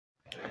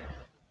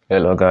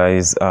Hello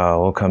guys,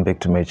 welcome back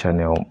to my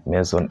channel,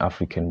 Memo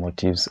African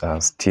Motives.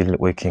 Still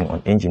working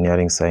on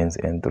engineering science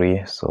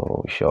N3,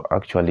 so we shall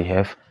actually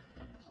have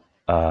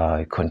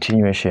a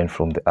continuation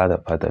from the other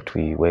part that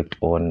we worked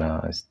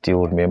on.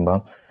 Still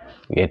remember,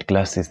 we had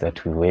classes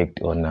that we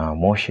worked on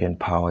motion,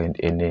 power and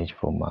energy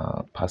from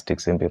past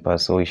exam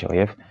papers, so we shall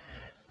have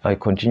a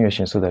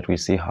continuation so that we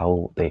see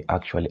how they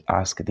actually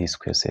ask these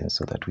questions,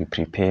 so that we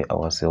prepare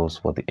ourselves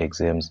for the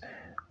exams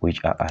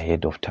which are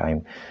ahead of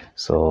time.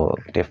 So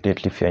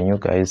definitely, if you're new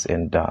guys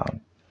and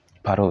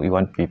you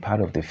want to be part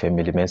of the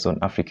family Memo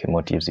African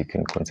Motives, you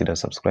can consider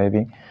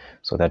subscribing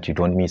so that you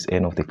don't miss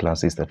any of the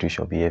classes that we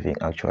shall be having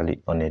actually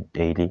on a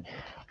daily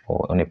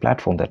or on a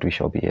platform that we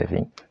shall be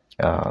having.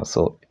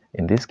 So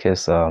in this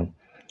case,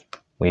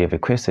 we have a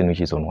question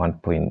which is on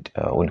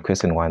on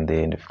question 1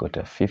 there, and we've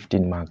got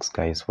 15 marks,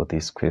 guys, for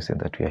this question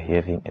that we are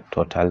having, a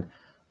total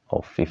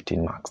of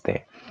 15 marks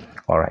there.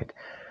 All right.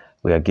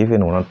 We are given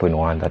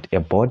 1.1 that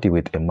a body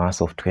with a mass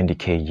of 20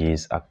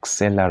 kgs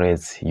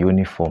accelerates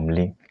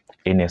uniformly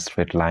in a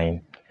straight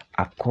line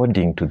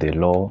according to the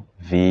law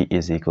v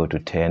is equal to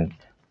 10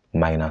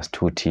 minus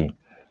 2t,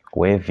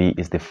 where v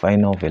is the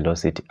final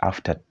velocity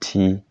after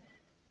t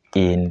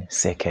in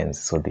seconds.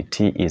 So the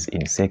t is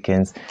in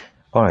seconds.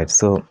 All right,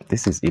 so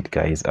this is it,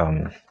 guys.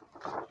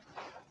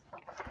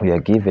 We are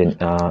given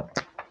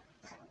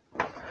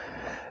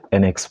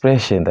an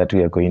expression that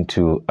we are going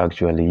to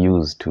actually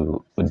use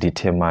to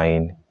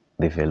determine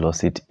the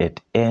velocity at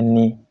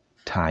any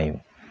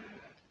time.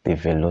 The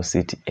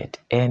velocity at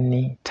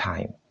any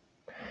time.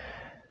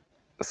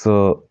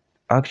 So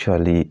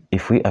actually,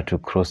 if we are to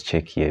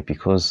cross-check here,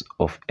 because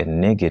of a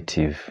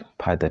negative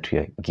part that we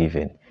are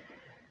given,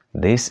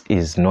 this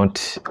is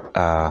not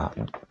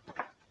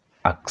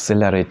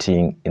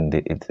accelerating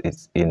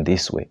in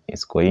this way.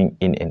 It's going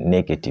in a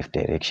negative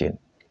direction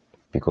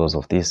because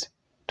of this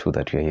two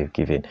that we have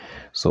given.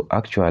 So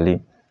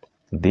actually,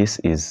 this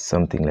is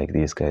something like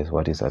this, guys.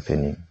 What is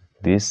happening?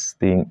 This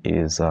thing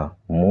is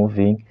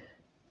moving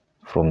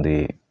from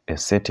a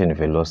certain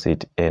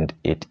velocity, and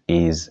it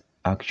is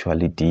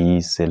actually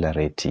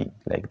decelerating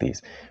like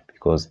this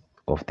because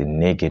of the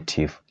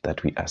negative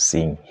that we are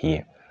seeing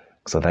here.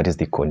 So that is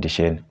the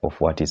condition of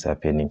what is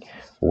happening,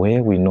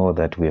 where we know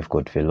that we have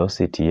got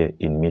velocity here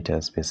in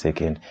meters per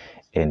second,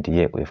 and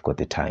here we've got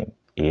the time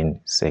in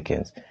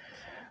seconds.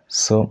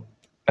 So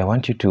I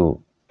want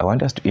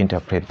us to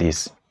interpret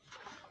this.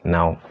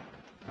 Now,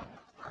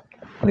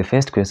 the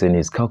first question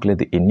is calculate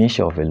the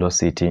initial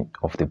velocity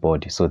of the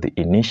body. So the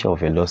initial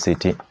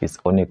velocity is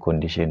on a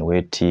condition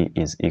where t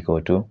is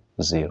equal to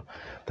 0.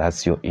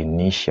 That's your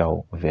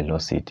initial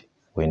velocity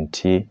when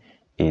t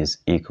is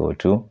equal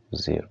to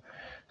 0.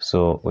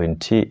 So when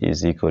t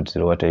is equal to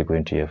 0, what are you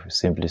going to have?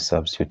 Simply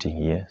substituting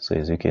here. So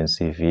as you can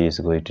see, v is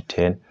going to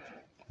 10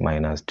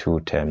 minus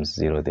 2 times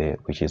 0 there,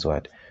 which is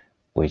what?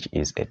 Which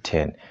is a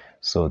 10.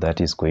 So that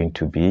is going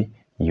to be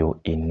your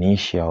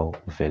initial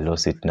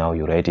velocity. Now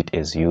you write it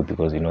as u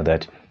because you know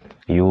that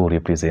u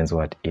represents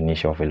what?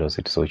 Initial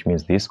velocity. So which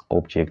means this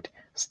object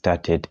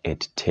started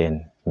at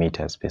 10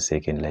 meters per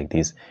second like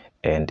this,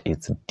 and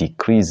it's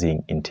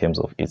decreasing in terms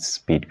of its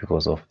speed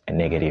because of a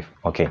negative.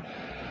 Okay.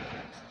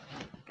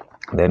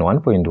 Then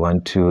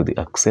 1.12, the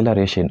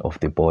acceleration of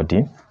the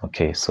body.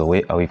 Okay, so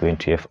where are we going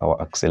to have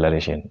our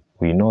acceleration?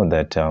 We know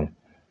that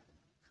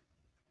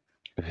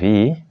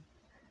v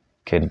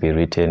can be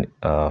written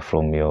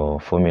from your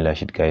formula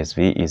sheet, guys.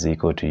 V is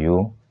equal to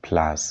u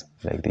plus,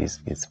 like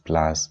this, it's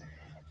plus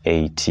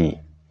at.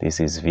 This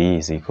is v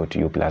is equal to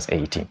u plus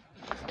at.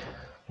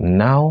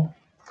 Now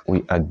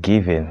we are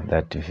given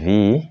that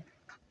v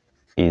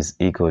is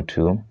equal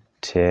to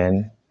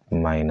 10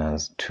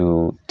 minus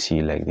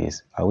 2t like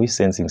this. Are we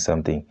sensing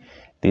something?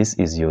 This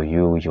is your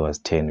u, which was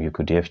 10. You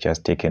could have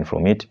just taken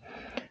from it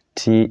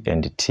t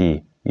and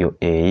t, your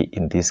a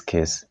in this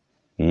case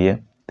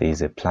here, there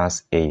is a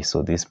plus a,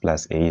 so this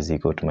plus a is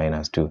equal to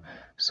minus 2.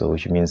 So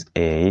which means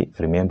a,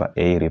 remember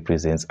a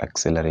represents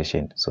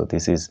acceleration. So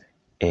this is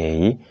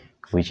a,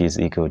 which is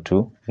equal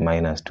to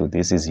minus 2.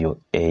 This is your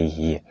a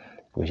here,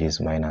 which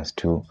is minus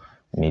 2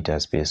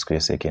 meters per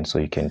square second. So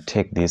you can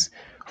take this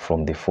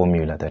from the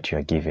formula that you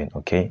are given.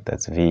 Okay,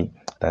 that's v,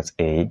 that's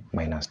a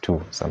minus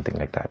 2, something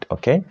like that.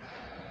 Okay.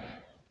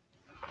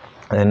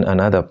 And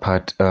another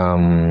part,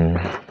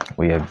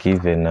 we are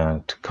given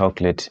to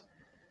calculate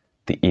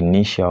the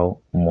initial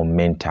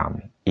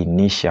momentum.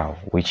 Initial,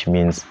 which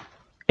means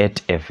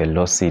at a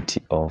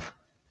velocity of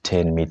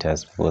 10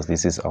 meters, because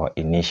this is our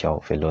initial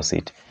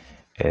velocity.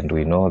 And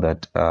we know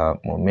that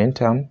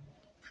momentum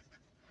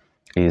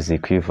is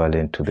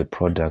equivalent to the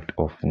product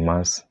of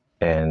mass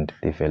and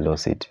the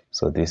velocity.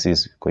 So this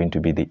is going to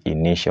be the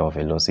initial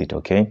velocity.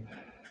 Okay,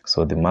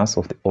 so the mass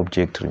of the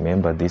object,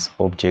 remember this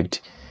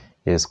object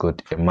has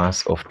got a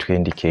mass of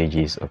 20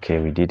 kgs. Okay,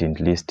 we didn't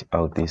list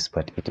out this,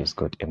 but it has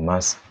got a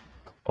mass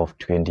of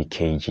 20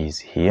 kgs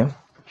here.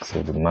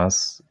 So the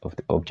mass of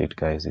the object,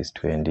 guys, is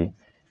 20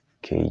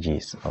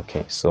 kgs.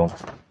 Okay, so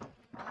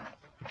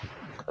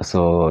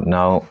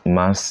now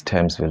mass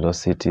times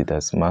velocity,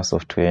 that's mass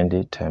of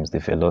 20 times the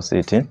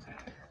velocity.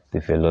 the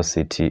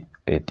velocity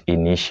at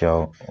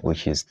initial,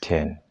 which is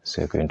 10.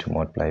 So you're going to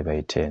multiply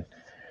by 10.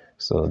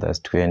 So that's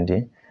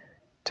 20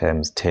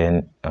 times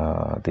 10.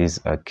 These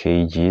are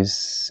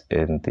kgs,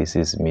 and this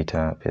is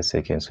meter per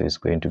second. So it's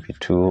going to be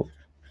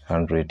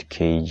 200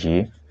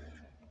 kg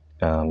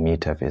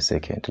meter per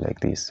second, like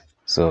this.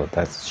 So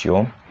that's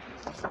your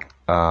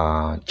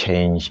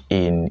change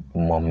in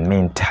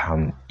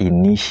momentum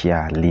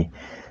initially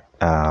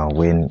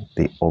when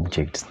the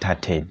object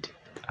started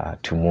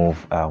to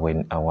move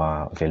when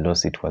our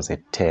velocity was at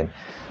 10.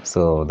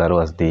 So that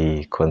was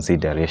the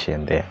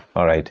consideration there.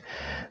 All right,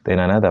 then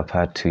another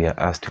part, we are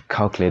asked to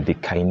calculate the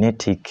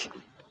kinetic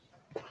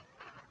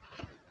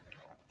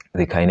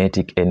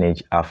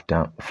energy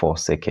after 4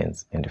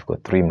 seconds, and we've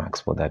got 3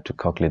 marks for that, to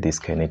calculate this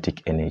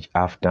kinetic energy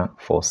after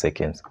 4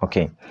 seconds.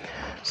 Okay,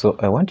 so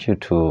I want you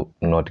to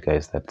note,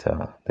 guys, that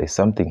there's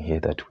something here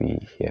that we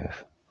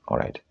have. All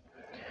right,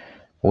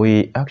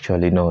 we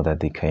actually know that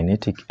the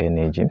kinetic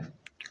energy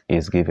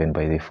is given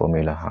by the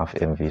formula half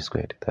mv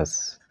squared.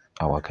 That's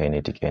our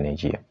kinetic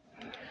energy here.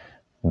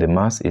 The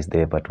mass is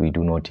there, but we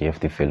do not have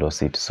the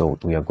velocity. So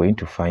we are going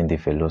to find the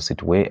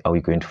velocity. Where are we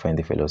going to find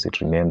the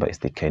velocity? Remember, it's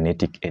the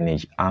kinetic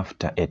energy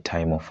after a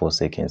time of 4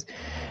 seconds.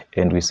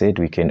 And we said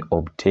we can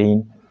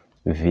obtain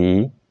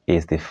v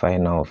is the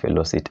final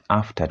velocity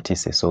after t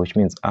seconds. So which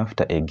means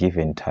after a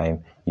given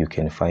time, you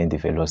can find the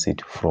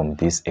velocity from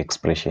this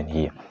expression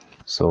here.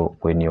 So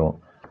when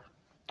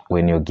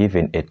you're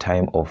given a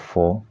time of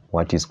 4,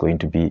 what is going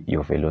to be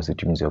your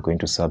velocity? Means you're going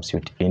to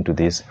substitute into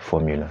this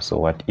formula. So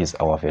what is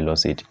our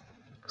velocity?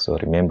 So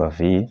remember,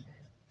 v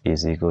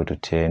is equal to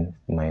 10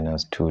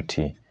 minus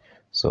 2t.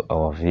 So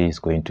our v is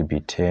going to be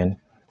 10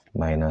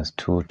 minus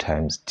 2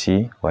 times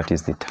t. What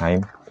is the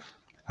time?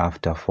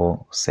 After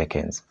 4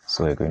 seconds.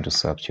 So we're going to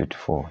substitute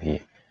 4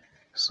 here.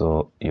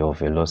 So your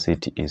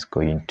velocity is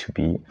going to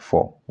be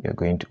 4. You're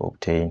going to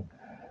obtain,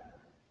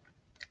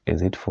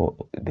 is it 4?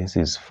 This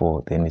is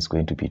 4, then it's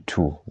going to be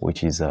 2,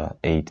 which is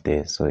 8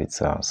 there. So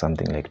it's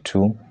something like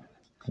 2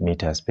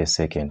 meters per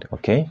second.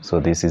 Okay, so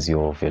this is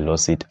your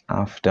velocity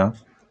after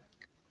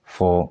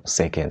 4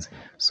 seconds.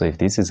 So if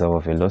this is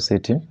our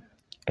velocity,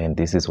 and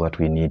this is what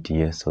we need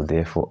here, so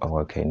therefore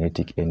our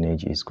kinetic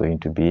energy is going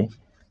to be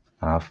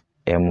half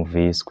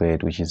mv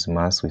squared, which is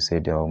mass. We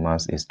said our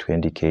mass is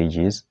 20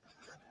 kgs,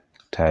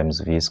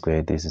 times v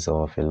squared. This is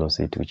our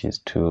velocity, which is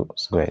 2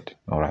 squared.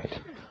 All right,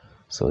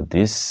 so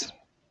this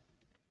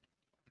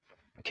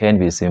can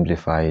be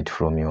simplified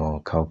from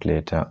your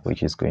calculator,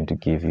 which is going to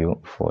give you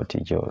 40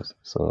 joules.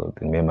 So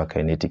remember,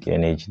 kinetic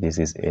energy, this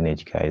is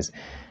energy, guys,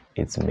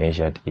 it's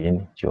measured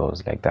in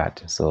joules, like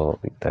that. So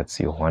that's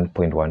your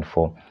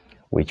 1.14,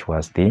 which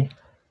was the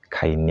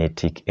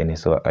kinetic energy.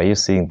 So are you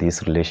seeing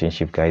this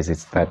relationship, guys?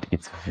 It's that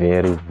it's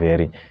very,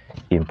 very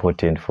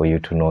important for you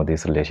to know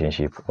this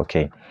relationship.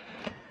 Okay,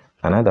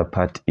 another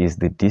part is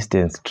the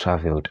distance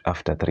traveled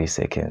after 3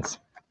 seconds.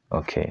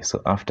 Okay,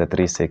 so after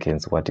 3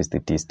 seconds, what is the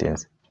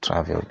distance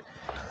traveled?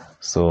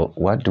 So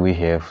what do we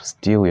have?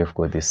 Still, we have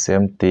got the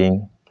same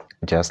thing,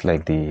 just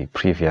like the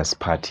previous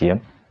part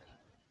here.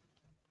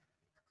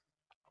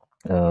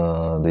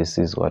 This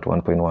is what,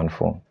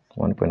 1.14,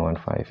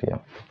 1.15 here.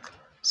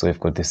 So we've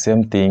got the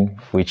same thing,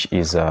 which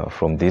is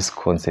from this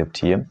concept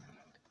here,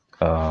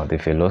 the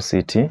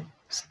velocity.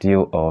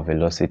 Still our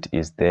velocity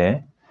is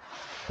there,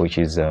 which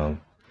is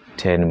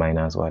 10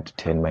 minus what?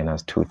 10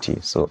 minus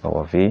 2t. So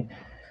our v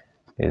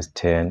is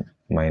 10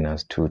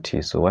 minus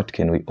 2t. So what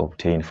can we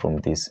obtain from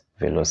this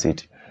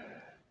velocity?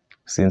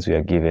 Since we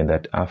are given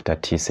that after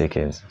t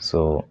seconds,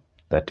 so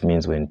that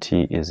means when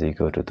t is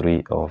equal to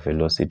 3, our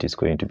velocity is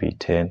going to be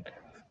 10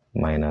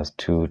 minus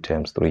 2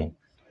 times 3,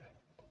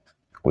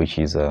 which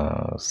is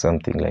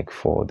something like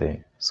 4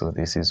 there. So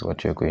this is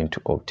what you're going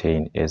to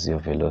obtain as your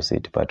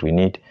velocity, but we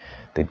need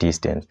the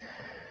distance.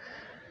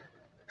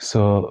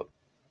 So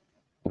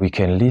we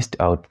can list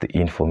out the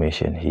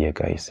information here,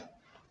 guys.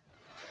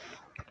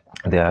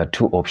 There are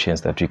 2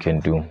 options that you can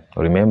do.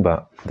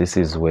 Remember, this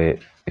is where,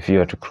 if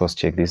you are to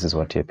cross-check, this is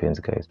what happens,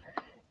 guys.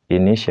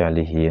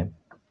 Initially here,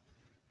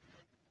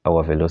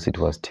 our velocity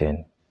was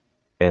 10,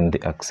 and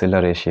the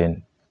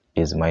acceleration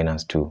is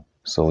minus 2.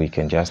 So we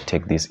can just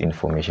take this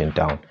information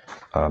down.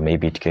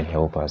 Maybe it can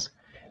help us.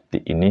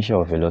 The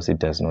initial velocity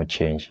does not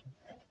change.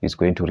 It's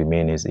going to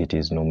remain as it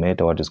is, no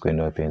matter what is going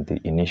to happen. The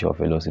initial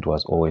velocity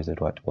was always at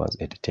what was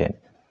at 10.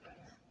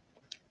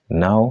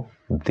 Now,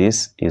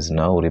 this is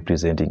now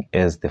representing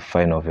as the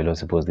final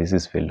velocity, because this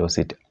is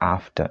velocity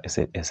after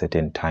a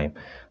certain time.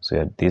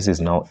 So this is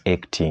now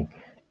acting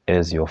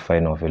as your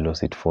final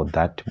velocity for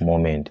that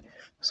moment.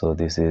 So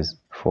this is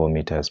 4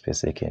 meters per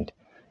second.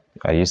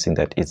 Are you seeing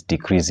that it's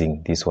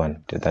decreasing, this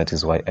one? That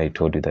is why I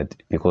told you that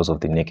because of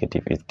the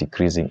negative, it's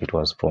decreasing. It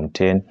was from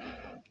 10,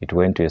 it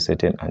went to a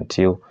certain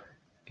until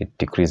it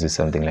decreases,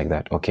 something like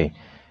that. Okay.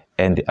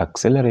 And the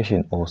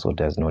acceleration also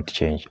does not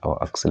change.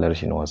 Our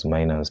acceleration was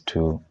minus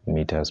 2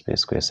 meters per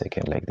square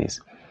second, like this.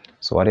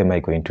 So what am I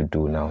going to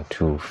do now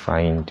to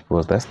find,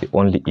 because that's the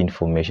only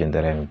information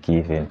that I'm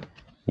given,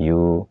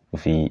 u,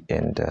 v,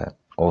 and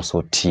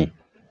also t,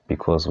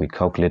 because we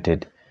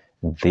calculated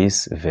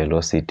this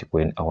velocity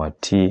when our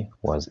t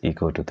was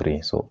equal to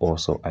 3. So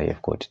also I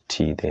have got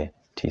t there,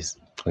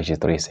 which is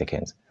 3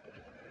 seconds.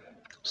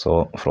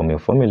 So from your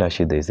formula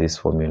sheet, there is this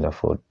formula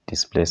for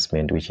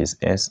displacement, which is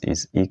S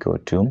is equal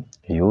to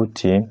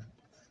ut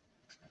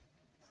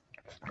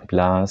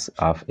plus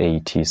half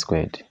at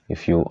squared,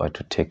 if you are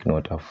to take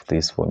note of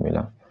this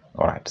formula.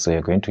 All right, so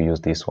you're going to use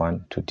this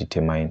one to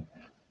determine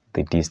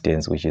the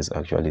distance, which is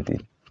actually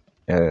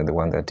the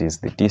one that is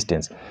the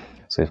distance.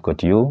 So you've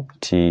got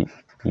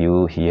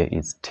u here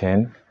is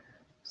 10,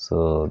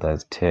 so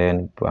that's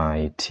 10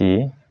 by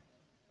t,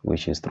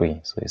 which is 3,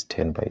 so it's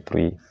 10 by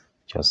 3,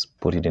 just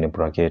put it in a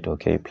bracket,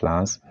 okay,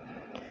 plus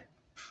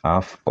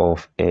half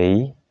of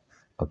a,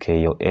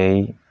 okay, your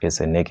a is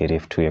a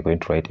 -2, you're going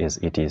to write as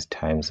it is,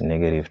 times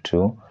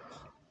 -2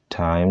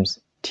 times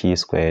t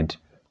squared,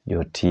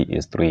 your t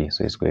is 3,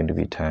 so it's going to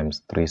be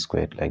times 3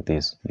 squared, like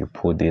this. You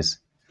put this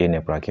in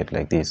a bracket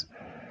like this.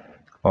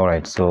 All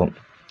right, so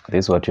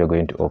this is what you're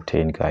going to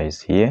obtain,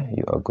 guys. Here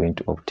you are going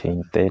to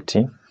obtain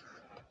 30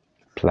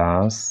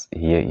 plus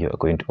here you are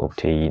going to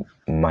obtain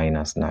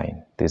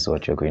 -9. This is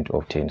what you're going to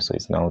obtain. So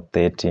it's now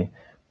 30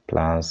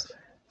 plus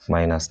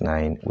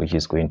 -9, which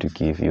is going to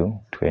give you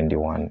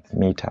 21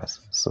 meters.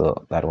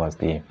 So that was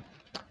the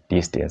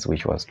distance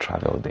which was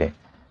traveled there.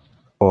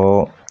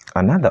 Or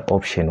another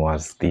option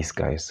was this,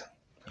 guys.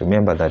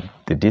 Remember that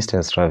the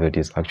distance traveled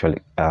is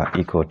actually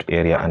equal to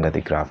area under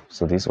the graph.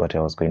 So this is what I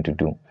was going to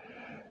do.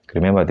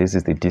 Remember, this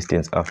is the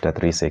distance after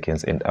 3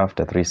 seconds, and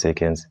after 3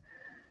 seconds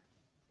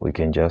we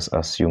can just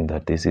assume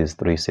that this is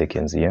 3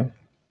 seconds here,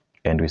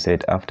 and we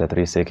said after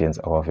 3 seconds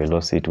our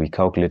velocity, we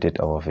calculated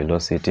our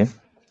velocity,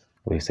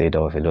 we said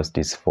our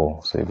velocity is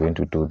 4. So we're going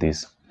to do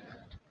this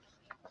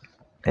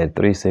at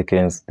 3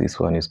 seconds. This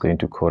one is going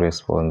to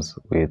correspond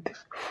with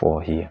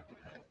 4 here.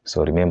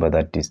 So remember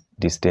that this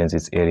distance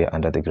is area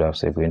under the graph,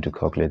 so you're going to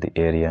calculate the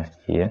area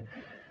here.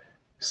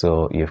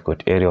 So you've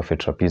got area of a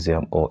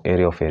trapezium or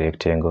area of a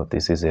rectangle.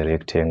 This is a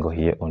rectangle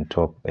here on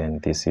top,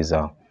 and this is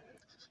a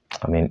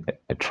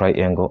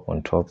triangle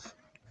on top.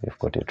 We've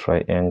got a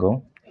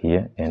triangle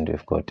here, and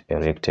we've got a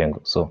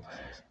rectangle. So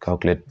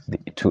calculate the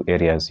two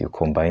areas, you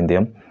combine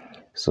them.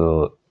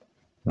 So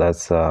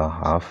that's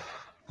half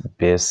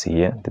base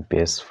here, the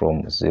base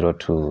from 0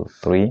 to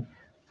 3,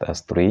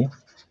 that's 3,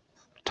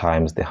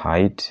 times the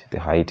height. The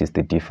height is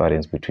the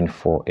difference between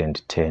 4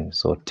 and 10.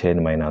 So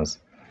 10 minus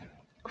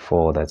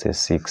 4, that's a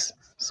 6.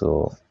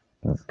 So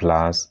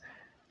plus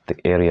the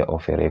area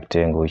of a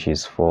rectangle, which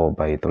is 4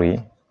 by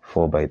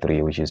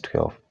 3, which is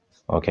 12.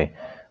 Okay,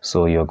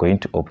 so you're going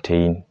to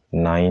obtain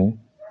 9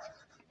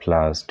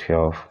 plus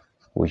 12,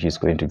 which is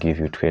going to give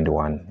you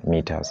 21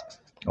 meters.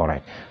 All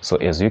right, so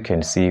as you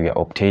can see, we are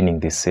obtaining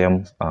the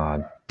same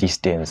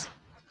distance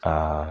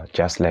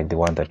just like the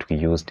one that we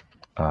used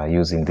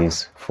using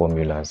these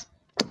formulas,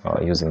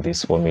 using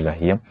this formula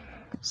here.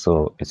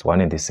 So it's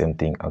one and the same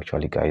thing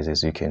actually, guys,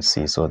 as you can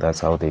see. So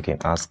that's how they can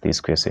ask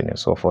this question and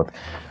so forth.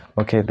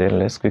 Okay, then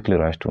let's quickly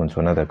rush to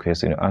another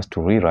question. Asked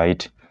to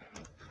rewrite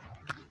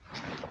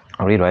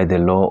the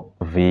law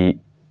V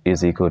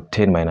is equal to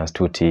 10 minus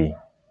 2t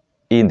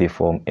in the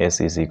form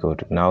S is equal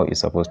to, now it's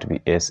supposed to be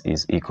S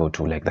is equal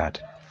to, like that.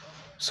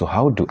 So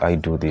how do I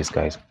do this,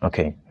 guys?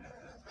 Okay,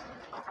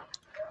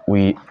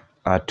 we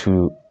are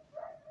to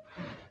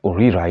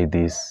rewrite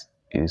this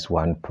is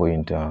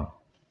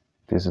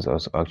this is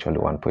also actually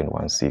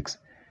 1.16.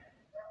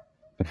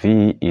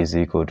 V is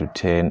equal to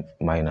 10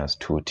 minus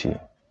 2t,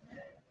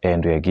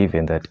 and we are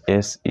given that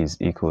S is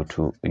equal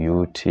to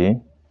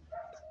ut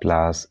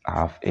plus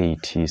half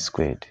at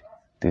squared.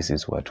 This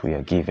is what we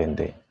are given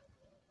there.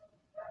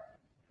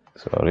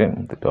 Sorry,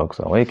 the dogs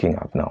are waking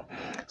up now.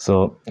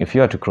 So if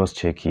you are to cross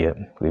check here,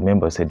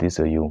 remember I said this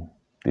is u,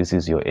 this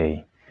is your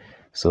a.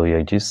 So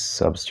you're just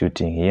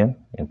substituting here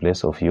in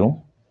place of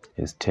u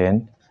is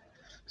 10.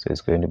 So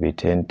it's going to be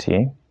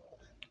 10t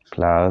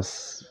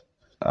plus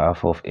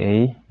half of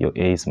a, your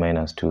a is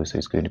 -2, so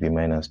it's going to be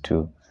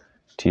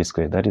 -2t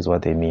squared. That is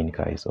what they mean,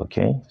 guys.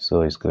 Okay,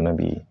 so it's going to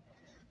be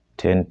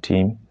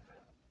 10t,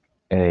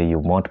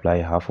 you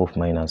multiply half of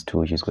 -2,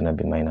 which is going to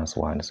be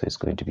 -1, so it's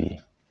going to be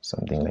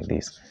something like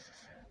this.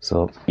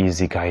 So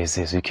easy, guys,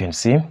 as you can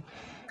see.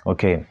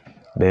 Okay,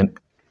 then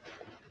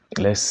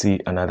let's see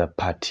another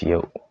part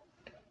here.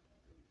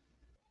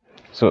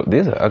 So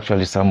these are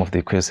actually some of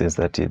the questions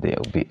that they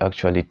will be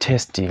actually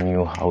testing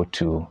you how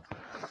to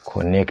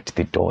connect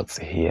the dots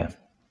here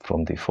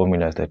from the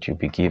formulas that you'll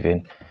be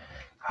given.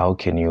 How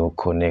can you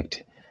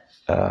connect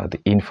the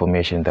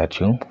information that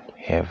you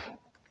have?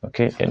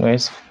 Okay,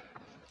 anyways,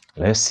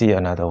 let's see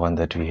another one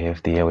that we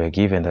have there. We're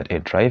given that a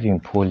driving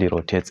pulley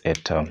rotates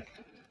at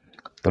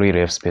 3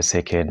 revs per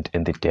second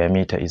and the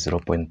diameter is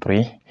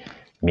 0.3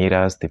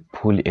 meters. The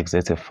pulley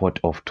exerts a force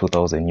of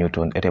 2000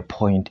 Newton at a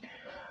point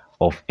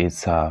of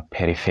its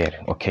periphery.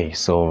 Okay,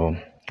 so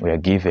we are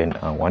given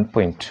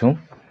 1.2.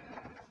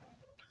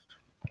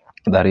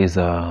 That is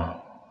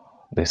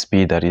the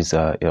speed that is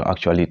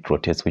actually it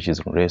rotates, which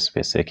is revs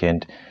per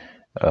second,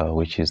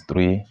 which is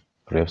 3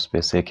 revs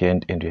per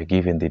second, and we are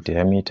given the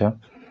diameter,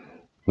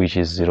 which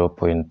is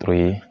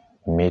 0.3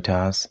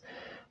 meters.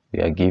 We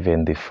are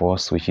given the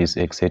force which is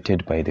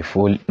exerted by the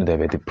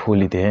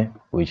pulley there,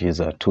 which is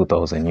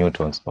 2000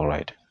 newtons. All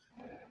right,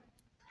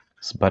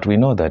 but we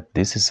know that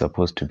this is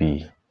supposed to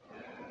be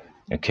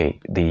okay.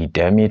 The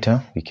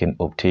diameter, we can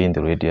obtain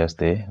the radius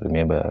there.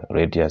 Remember,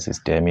 radius is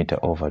diameter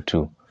over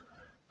 2,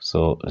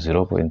 so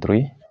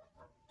 0.3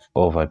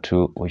 over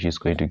 2, which is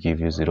going to give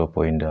you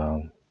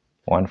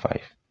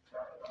 0.15,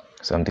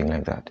 something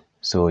like that.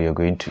 So you're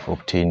going to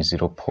obtain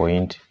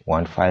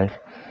 0.15.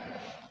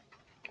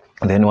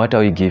 Then what are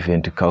we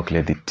given to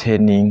calculate the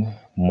turning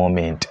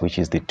moment, which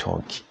is the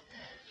torque?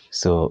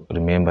 So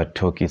remember,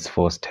 torque is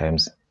force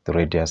times the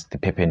radius, the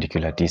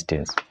perpendicular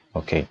distance.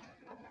 Okay,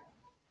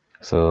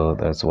 so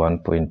that's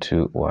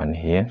 1.21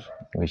 here,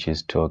 which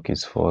is torque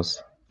is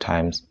force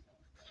times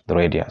the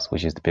radius,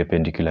 which is the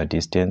perpendicular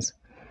distance.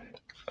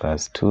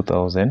 That's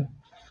 2000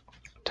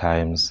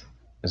 times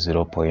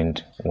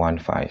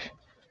 0.15.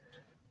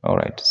 All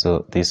right,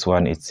 so this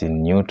one it's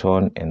in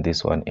Newton and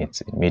this one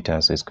it's in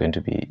meters, so it's going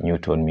to be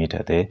Newton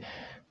meter there.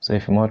 So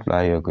if you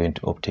multiply, you're going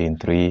to obtain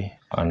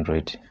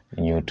 300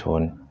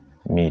 Newton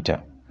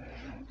meter.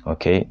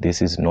 Okay,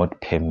 this is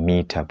not per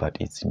meter, but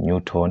it's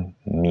Newton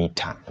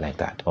meter, like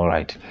that. All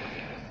right,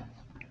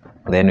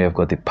 then we've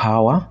got the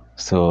power.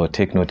 So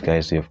take note,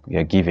 guys,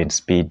 you're given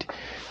speed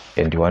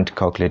and you want to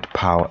calculate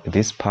power.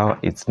 This power,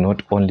 it's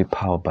not only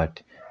power,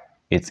 but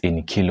it's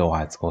in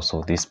kilowatts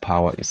also. This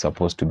power is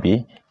supposed to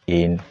be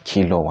in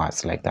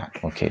kilowatts, like that.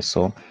 Okay,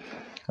 so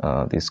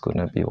this is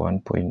gonna be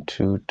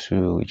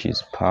 1.22, which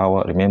is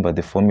power. Remember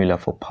the formula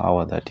for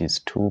power, that is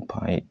 2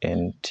 pi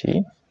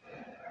nt.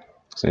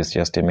 So it's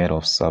just a matter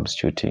of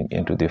substituting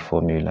into the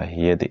formula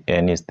here. The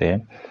n is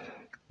there,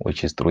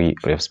 which is 3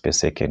 revs per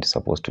second. It's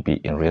supposed to be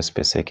in revs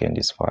per second,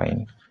 is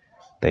fine.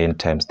 Then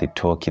times the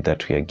torque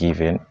that we are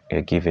given. We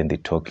are given the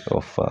torque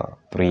of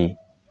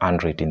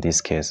 300 in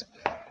this case.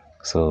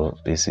 So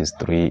this is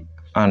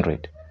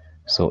 300.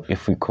 So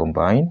if we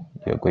combine,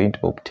 you're going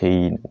to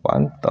obtain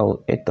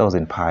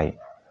 8,000 pi.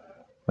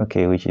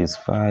 Okay, which is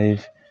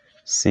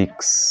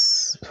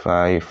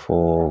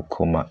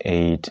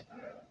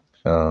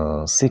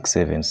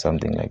 5654,867,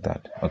 something like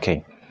that.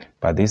 Okay,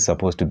 but this is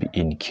supposed to be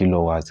in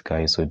kilowatts,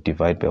 guys. So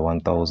divide by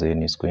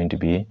 1000 is going to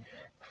be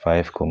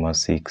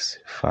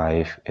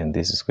 5,65, and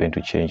this is going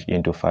to change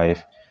into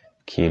 5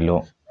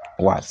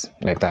 kilowatts,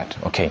 like that.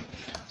 Okay,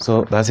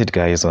 so that's it,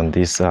 guys, on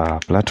this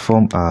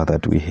platform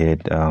that we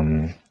had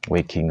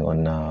working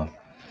on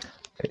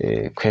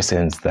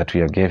questions that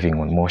we are giving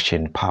on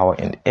motion, power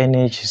and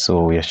energy.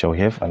 So we shall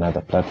have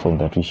another platform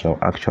that we shall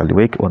actually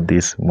work on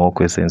this, more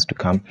questions to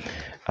come,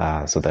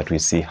 so that we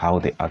see how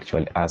they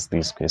actually ask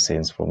these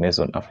questions from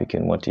Meson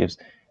African motifs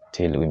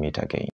till we meet again.